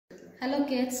Hello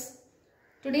kids,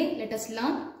 today let us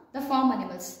learn the farm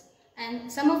animals,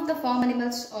 and some of the farm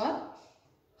animals are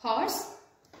horse.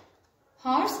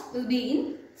 Horse will be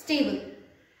in stable.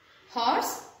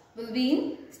 Horse will be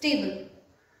in stable.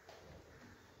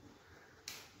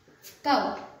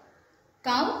 Cow.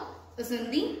 Cow is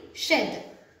in the shed.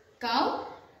 Cow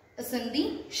is in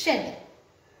the shed.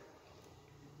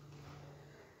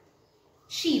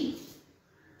 Sheep.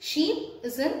 Sheep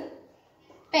is in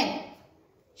pen.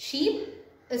 Sheep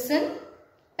is in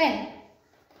pen.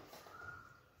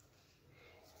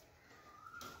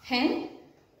 Hen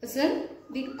is in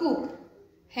the coop.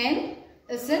 Hen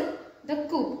is in the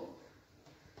coop.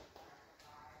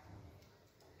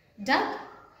 Duck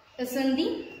is in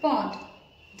the pond.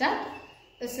 Duck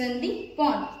is in the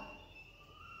pond.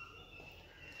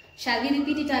 Shall we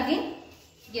repeat it again?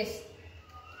 Yes.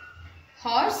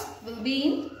 Horse will be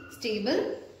in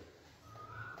stable.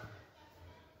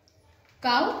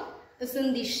 Cow is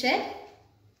in the shed.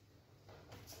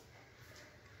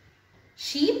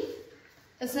 Sheep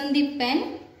is in the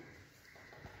pen.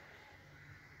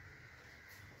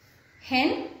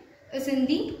 Hen is in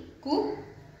the coop.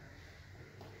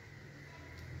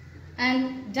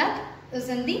 And duck is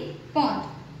in the pond.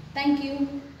 Thank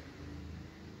you.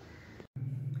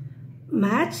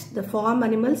 Match the farm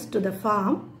animals to the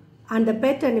farm and the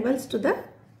pet animals to the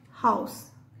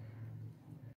house.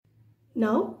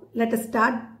 Now let us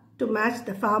start to match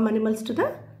the farm animals to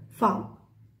the farm.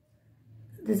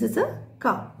 This is a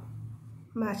cow,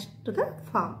 matched to the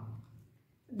farm.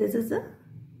 This is a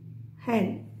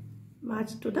hen,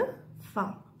 matched to the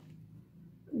farm.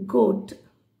 Goat,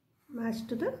 matched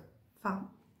to the farm.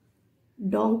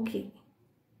 Donkey,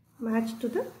 matched to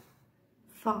the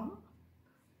farm.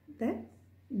 Then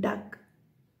duck,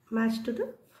 matched to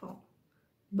the farm.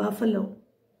 Buffalo,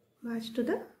 matched to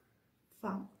the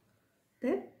farm.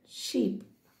 Then sheep,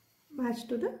 matched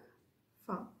to the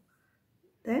farm.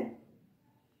 Then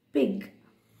pig,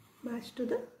 matched to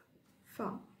the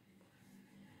farm.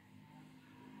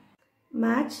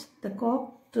 Match the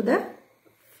cock to the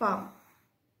farm.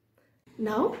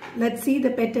 Now let's see the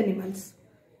pet animals.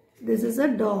 This is a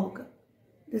dog.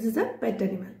 This is a pet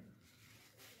animal.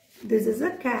 This is a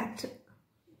cat.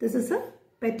 This is a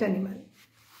pet animal.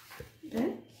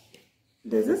 Then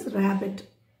this is rabbit.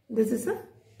 This is a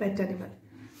pet animal.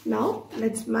 Now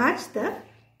let's match the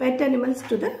pet animals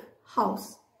to the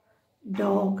house.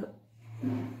 Dog,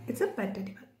 it's a pet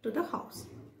animal to the house.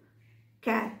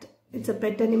 Cat, it's a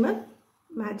pet animal,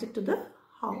 match it to the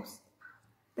house.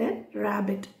 Then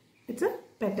rabbit, it's a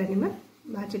pet animal,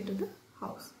 match it to the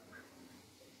house.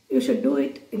 You should do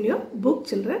it in your book,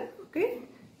 children, okay,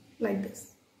 like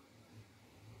this.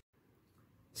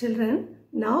 Children,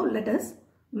 now let us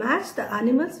match the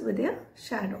animals with their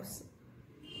shadows.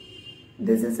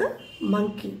 This is a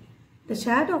monkey. The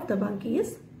shadow of the monkey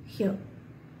is here.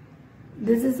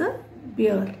 This is a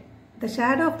bear. The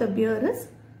shadow of the bear is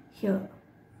here.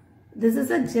 This is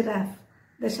a giraffe.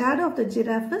 The shadow of the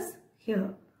giraffe is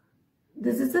here.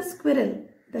 This is a squirrel.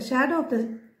 The shadow of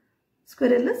the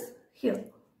squirrel is here.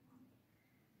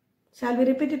 Shall we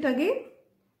repeat it again?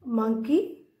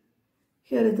 Monkey.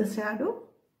 Here is the shadow.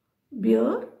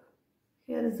 Bear.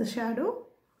 Here is the shadow.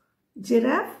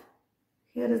 Giraffe.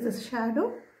 Here is the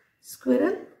shadow.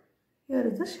 Squirrel. Here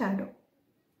is the shadow.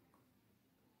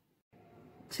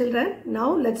 Children,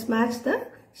 now let's match the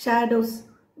shadows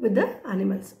with the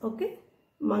animals. Okay.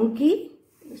 Monkey,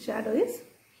 the shadow is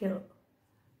here.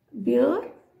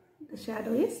 Bear, the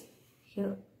shadow is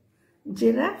here.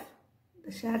 Giraffe,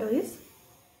 the shadow is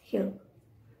here.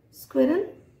 Squirrel,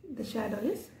 the shadow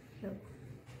is here.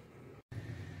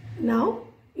 Now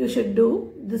you should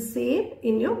do the same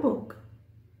in your book.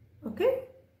 Okay.